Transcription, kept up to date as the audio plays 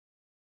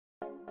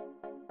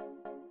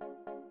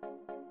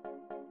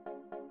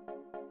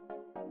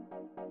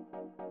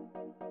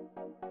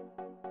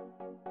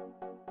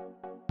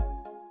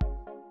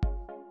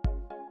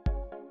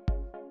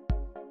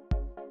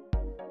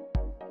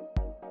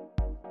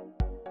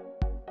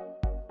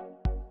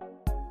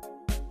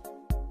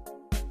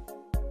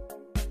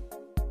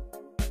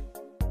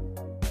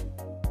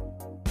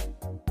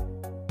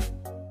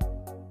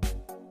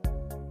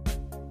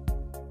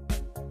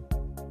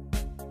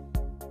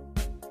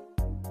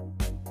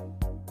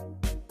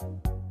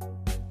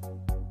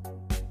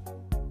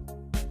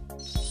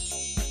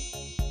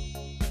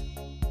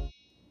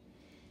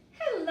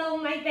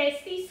Hello my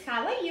besties,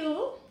 how are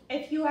you?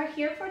 If you are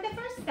here for the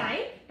first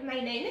time, my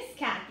name is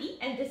Kathy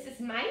and this is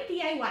my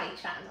DIY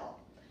channel.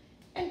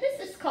 And this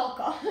is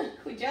Coco,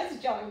 who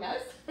just joined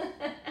us.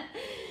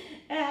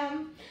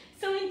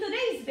 So in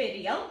today's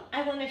video,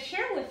 I want to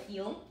share with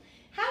you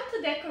how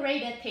to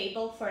decorate a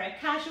table for a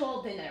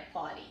casual dinner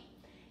party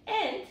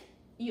and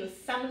use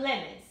some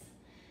lemons.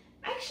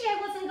 Actually,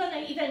 I wasn't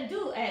gonna even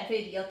do a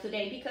video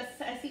today because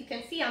as you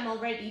can see, I'm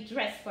already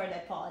dressed for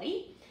the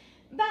party.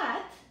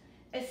 But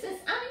since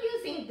I'm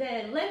using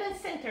the lemon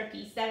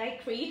centerpiece that I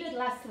created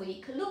last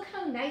week, look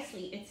how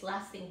nicely it's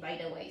lasting,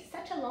 by the way.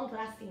 Such a long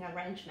lasting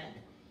arrangement.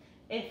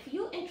 If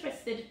you're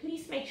interested,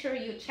 please make sure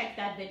you check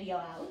that video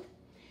out.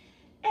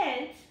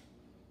 And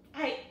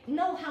I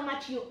know how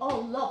much you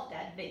all love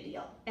that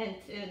video and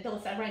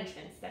those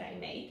arrangements that I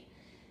made.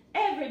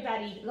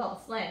 Everybody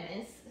loves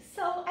lemons,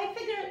 so I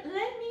figured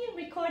let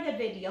me record a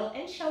video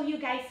and show you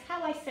guys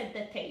how I set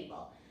the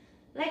table.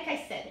 Like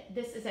I said,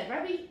 this is a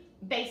very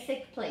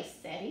basic place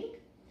setting,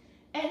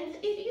 and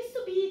it used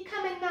to be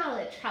common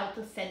knowledge how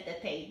to set the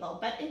table,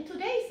 but in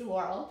today's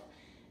world,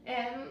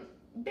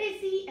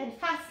 busy and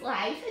fast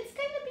life, it's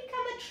kind of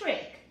become a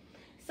trick.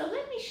 So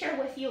let me share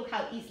with you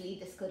how easily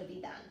this could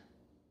be done.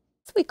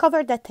 We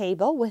cover the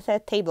table with a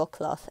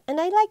tablecloth, and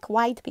I like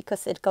white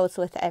because it goes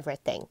with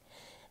everything.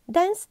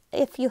 Then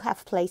if you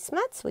have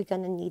placemats, we're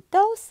going to need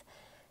those,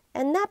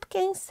 and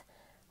napkins,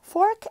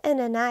 fork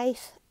and a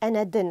knife, and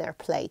a dinner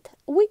plate.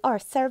 We are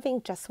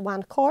serving just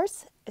one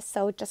course,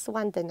 so just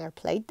one dinner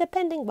plate,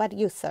 depending what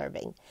you're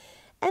serving,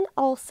 and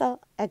also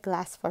a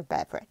glass for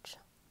beverage.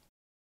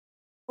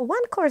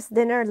 One course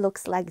dinner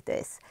looks like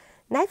this.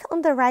 Knife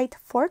on the right,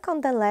 fork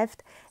on the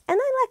left, and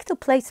I like to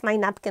place my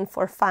napkin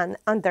for fun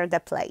under the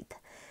plate.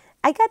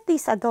 I got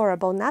these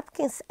adorable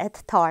napkins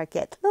at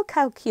Target. Look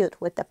how cute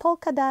with the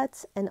polka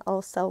dots and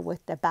also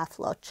with the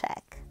buffalo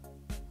check.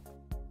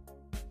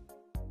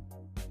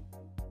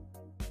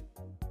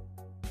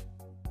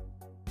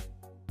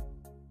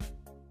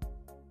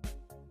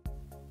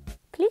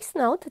 Please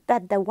note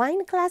that the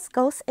wine glass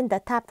goes in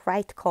the top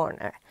right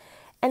corner.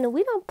 And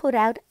we don't put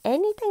out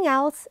anything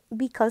else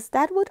because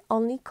that would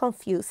only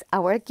confuse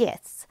our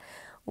guests.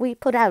 We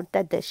put out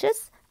the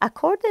dishes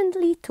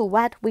accordingly to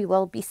what we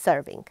will be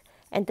serving.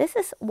 And this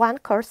is one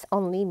course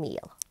only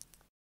meal.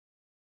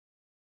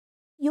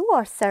 You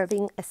are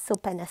serving a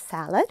soup and a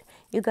salad.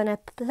 You're going to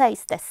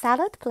place the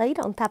salad plate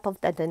on top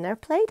of the dinner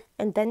plate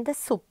and then the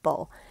soup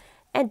bowl.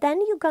 And then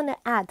you're going to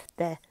add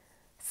the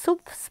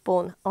soup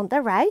spoon on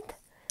the right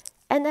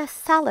and a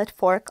salad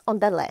fork on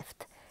the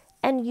left.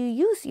 And you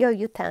use your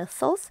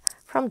utensils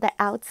from the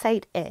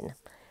outside in.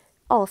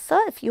 Also,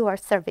 if you are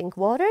serving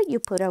water, you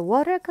put a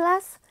water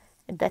glass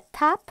at the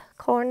top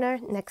corner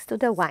next to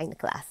the wine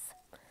glass.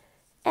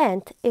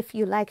 And if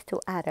you like to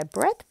add a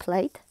bread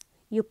plate,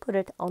 you put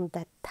it on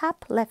the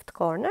top left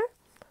corner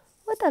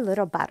with a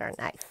little butter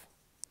knife.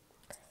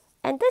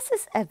 And this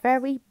is a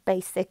very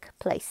basic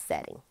place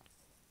setting.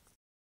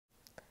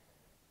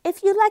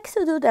 If you like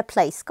to do the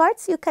place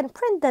cards, you can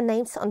print the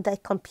names on the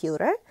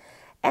computer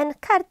and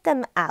cut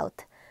them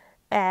out.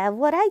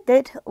 What I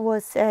did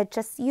was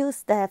just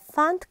use the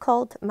font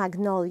called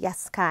Magnolia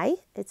Sky.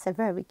 It's a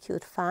very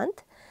cute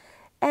font.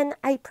 And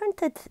I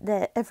printed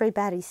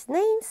everybody's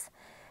names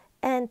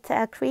and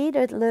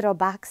created little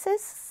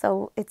boxes,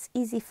 so it's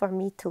easy for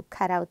me to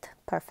cut out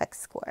perfect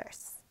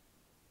squares.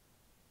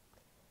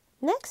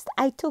 Next,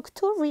 I took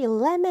 2 real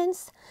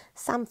lemons,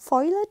 some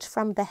foliage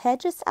from the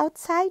hedges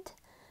outside,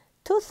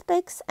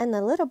 toothpicks, and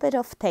a little bit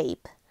of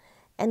tape.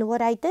 And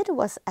what I did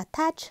was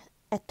attach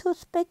a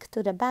toothpick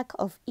to the back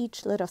of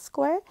each little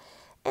square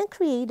and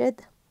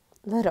created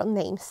little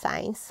name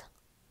signs.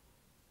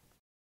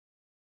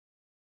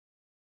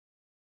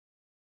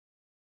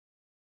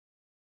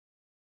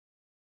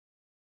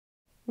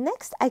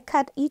 Next, I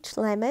cut each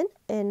lemon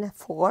in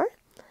 4.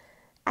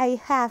 I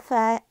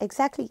have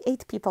exactly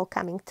 8 people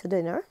coming to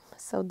dinner,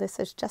 so this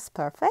is just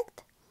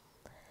perfect.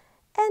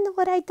 And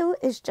what I do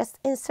is just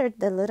insert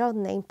the little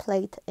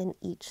nameplate in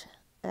each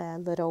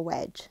little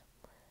wedge.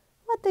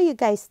 What do you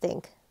guys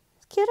think?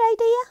 Cute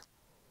idea?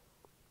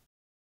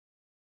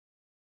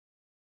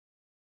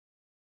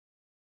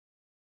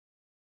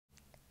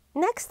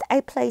 Next, I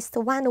placed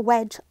 1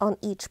 wedge on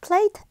each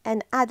plate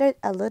and added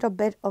a little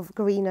bit of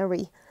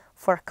greenery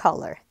for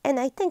color. And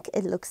I think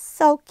it looks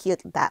so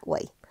cute that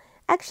way.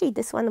 Actually,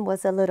 this one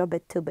was a little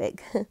bit too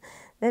big.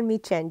 Let me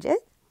change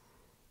it.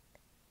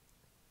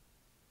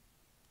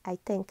 I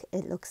think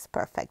it looks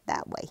perfect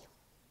that way.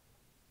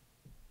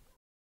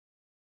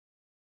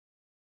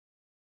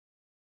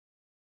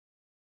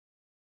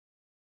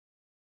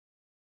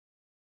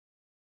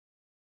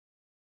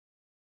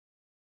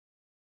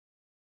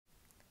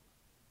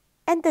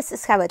 And this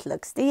is how it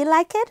looks. Do you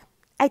like it?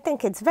 I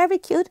think it's very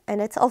cute and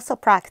it's also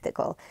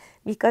practical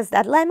because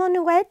that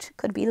lemon wedge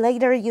could be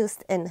later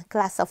used in a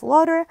glass of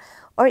water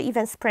or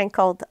even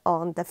sprinkled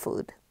on the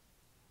food.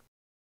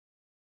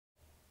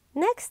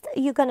 Next,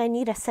 you're going to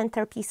need a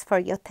centerpiece for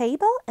your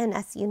table, and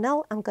as you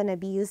know, I'm going to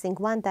be using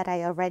one that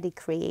I already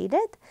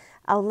created.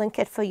 I'll link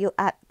it for you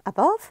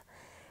above.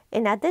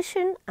 In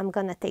addition, I'm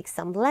gonna take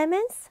some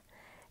lemons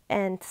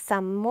and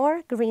some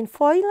more green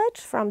foliage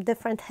from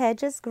different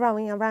hedges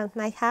growing around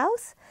my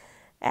house.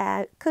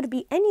 Could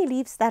be any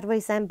leaves that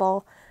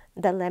resemble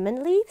the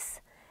lemon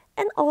leaves,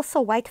 and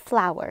also white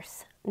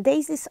flowers.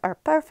 Daisies are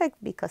perfect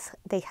because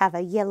they have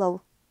a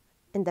yellow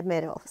in the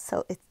middle,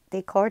 so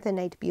they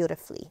coordinate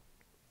beautifully.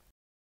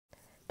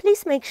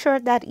 Please make sure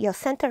that your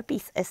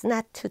centerpiece is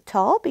not too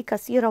tall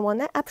because you don't want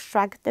to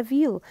obstruct the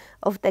view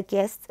of the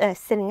guests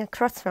sitting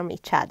across from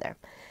each other.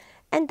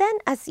 And then,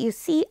 as you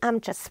see, I'm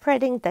just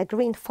spreading the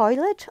green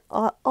foliage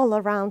all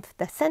around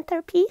the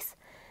centerpiece,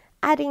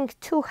 adding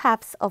 2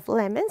 halves of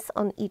lemons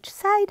on each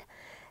side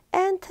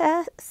and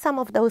some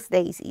of those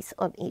daisies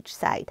on each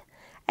side.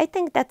 I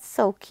think that's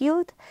so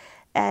cute.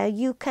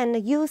 You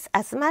can use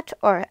as much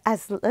or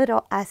as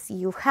little as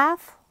you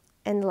have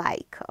and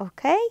like,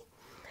 okay?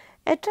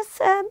 Just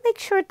make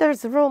sure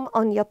there's room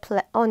on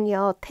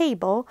your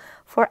table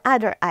for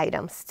other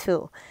items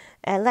too.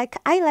 Like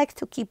I like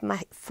to keep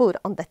my food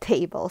on the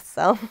table,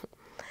 so.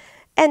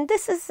 And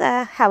this is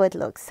how it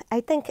looks.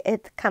 I think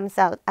it comes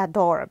out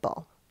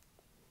adorable.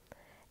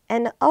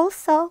 And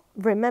also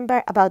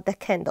remember about the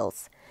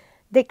candles.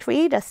 They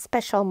create a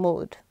special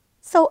mood.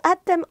 So add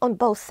them on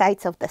both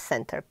sides of the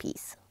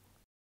centerpiece.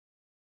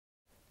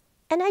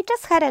 And I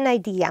just had an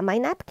idea. My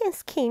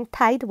napkins came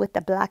tied with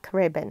a black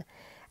ribbon.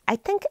 I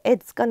think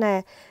it's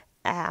gonna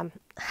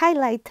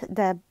highlight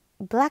the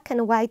black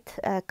and white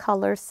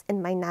colors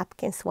in my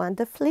napkins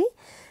wonderfully.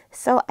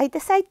 So I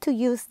decided to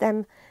use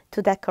them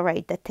to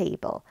decorate the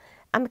table.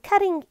 I'm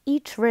cutting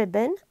each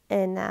ribbon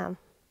in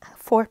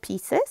 4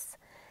 pieces.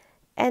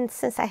 And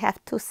since I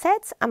have 2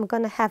 sets, I'm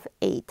gonna have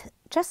 8,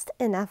 just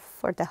enough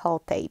for the whole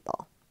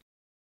table.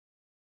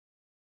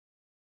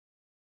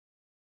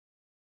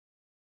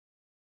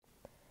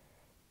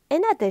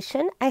 In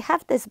addition, I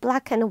have this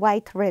black and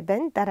white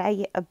ribbon that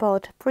I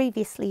bought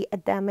previously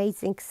at the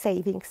Amazing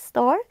Savings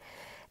store.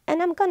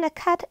 And I'm gonna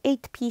cut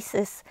 8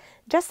 pieces,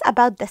 just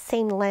about the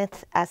same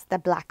length as the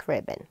black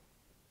ribbon.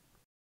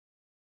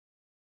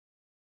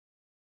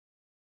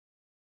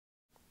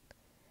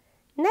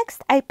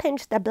 Next, I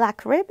pinch the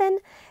black ribbon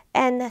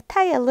and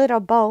tie a little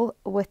bow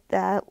with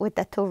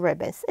the 2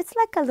 ribbons. It's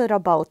like a little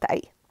bow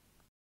tie.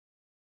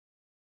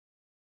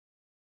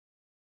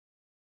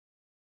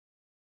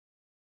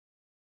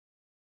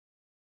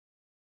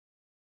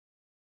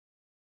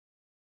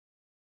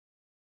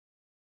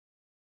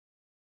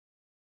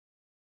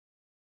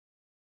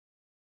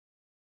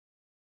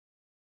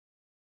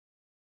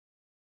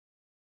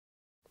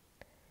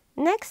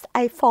 Next,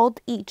 I fold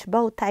each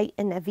bow tie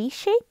in a V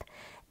shape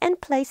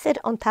and place it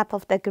on top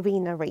of the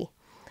greenery.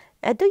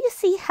 Do you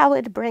see how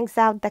it brings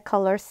out the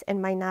colors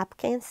in my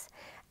napkins?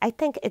 I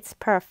think it's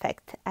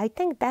perfect. I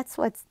think that's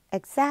what's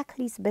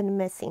exactly's been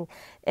missing.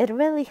 It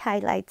really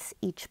highlights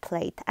each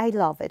plate. I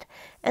love it.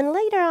 And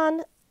later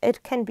on,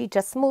 it can be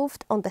just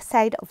moved on the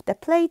side of the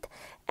plate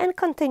and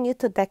continue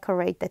to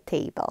decorate the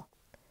table.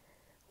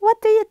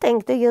 What do you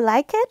think? Do you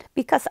like it?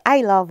 Because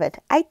I love it.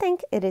 I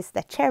think it is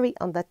the cherry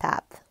on the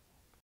top.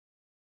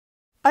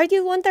 Are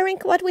you wondering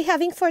what we're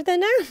having for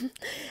dinner?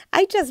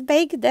 I just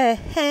baked the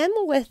ham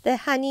with the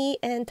honey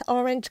and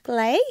orange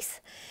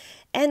glaze.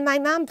 And my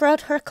mom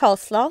brought her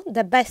coleslaw,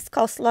 the best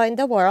coleslaw in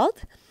the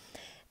world.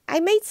 I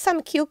made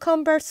some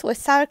cucumbers with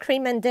sour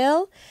cream and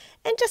dill.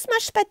 And just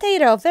mashed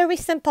potato, very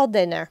simple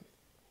dinner.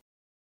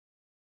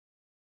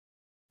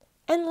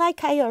 And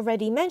like I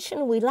already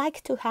mentioned, we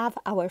like to have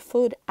our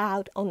food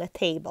out on the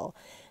table.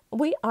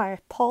 We are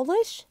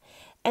Polish,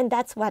 and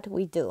that's what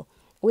we do.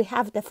 We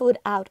have the food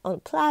out on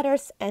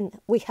platters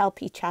and we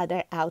help each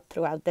other out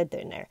throughout the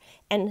dinner.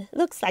 And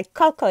looks like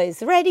Coco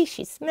is ready.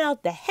 She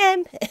smelled the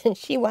ham and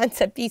she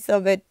wants a piece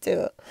of it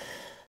too.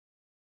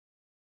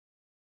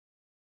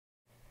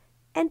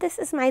 And this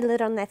is my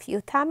little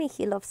nephew, Tommy.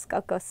 He loves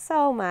Coco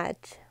so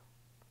much.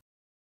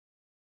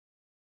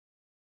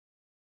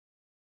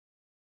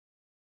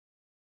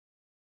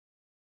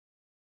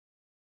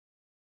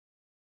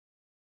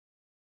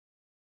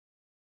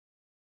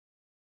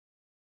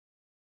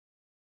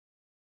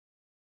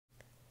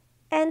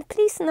 And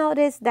please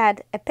notice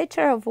that a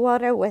pitcher of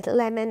water with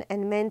lemon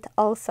and mint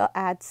also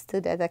adds to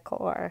the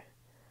decor.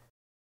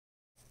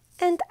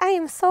 And I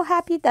am so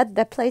happy that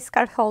the place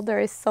card holder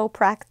is so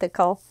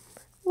practical.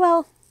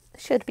 Well,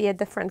 should be a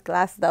different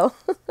glass though.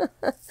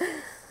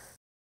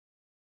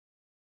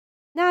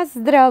 Na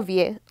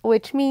zdrowie,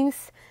 which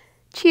means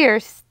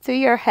cheers to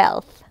your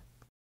health.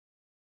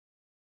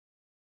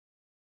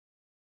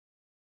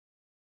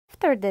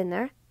 After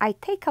dinner, I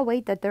take away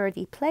the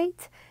dirty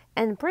plates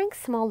and bring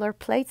smaller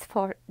plates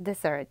for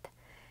dessert.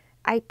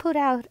 I put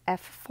out a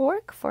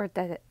fork for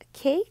the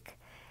cake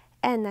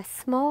and a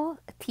small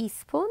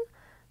teaspoon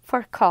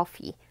for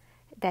coffee.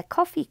 The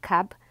coffee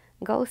cup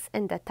goes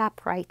in the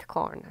top right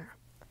corner,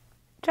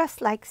 just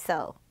like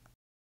so.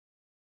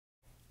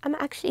 I'm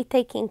actually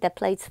taking the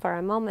plates for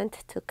a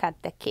moment to cut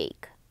the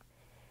cake.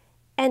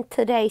 And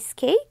today's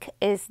cake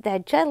is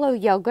the Jello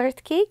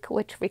yogurt cake,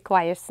 which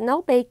requires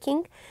no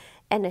baking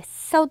and is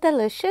so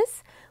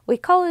delicious. We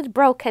call it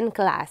broken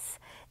glass.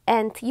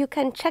 And you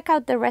can check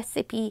out the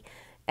recipe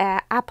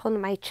up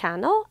on my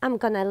channel. I'm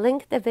gonna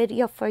link the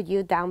video for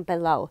you down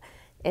below.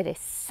 It is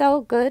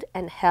so good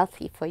and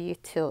healthy for you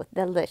too,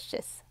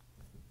 delicious.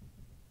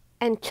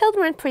 And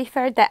children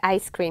prefer the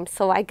ice cream,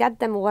 so I got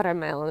them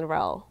watermelon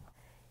roll.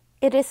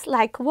 It is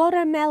like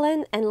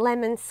watermelon and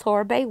lemon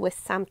sorbet with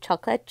some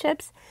chocolate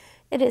chips.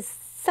 It is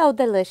so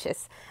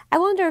delicious. I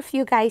wonder if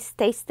you guys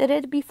tasted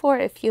it before.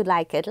 If you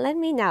like it, let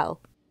me know.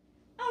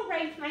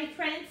 Alright my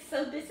friends,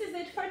 so this is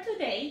it for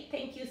today.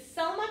 Thank you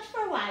so much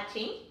for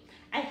watching.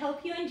 I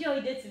hope you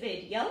enjoyed this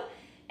video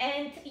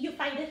and you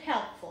find it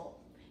helpful.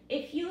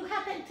 If you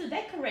happen to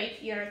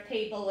decorate your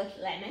table with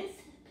lemons,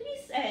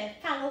 please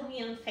follow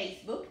me on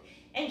Facebook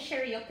and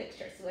share your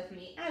pictures with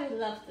me. I would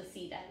love to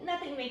see that.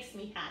 Nothing makes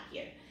me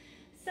happier.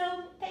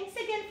 So thanks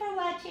again for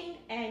watching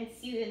and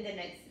see you in the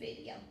next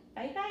video.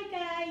 Bye bye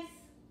guys.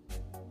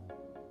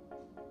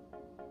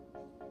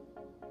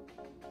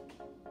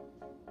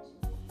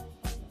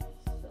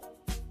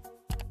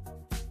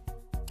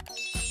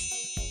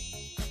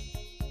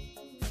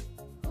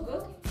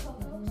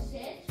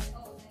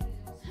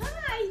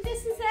 Hi,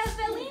 this is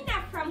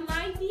Evelina from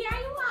My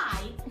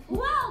DIY.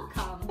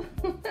 Welcome.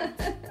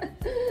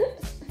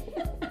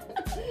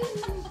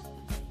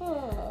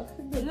 Oh,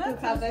 good to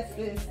have a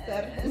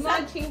sister.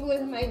 Matching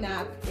with my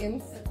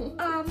napkins.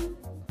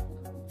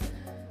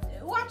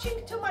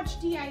 Watching too much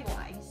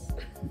DIYs.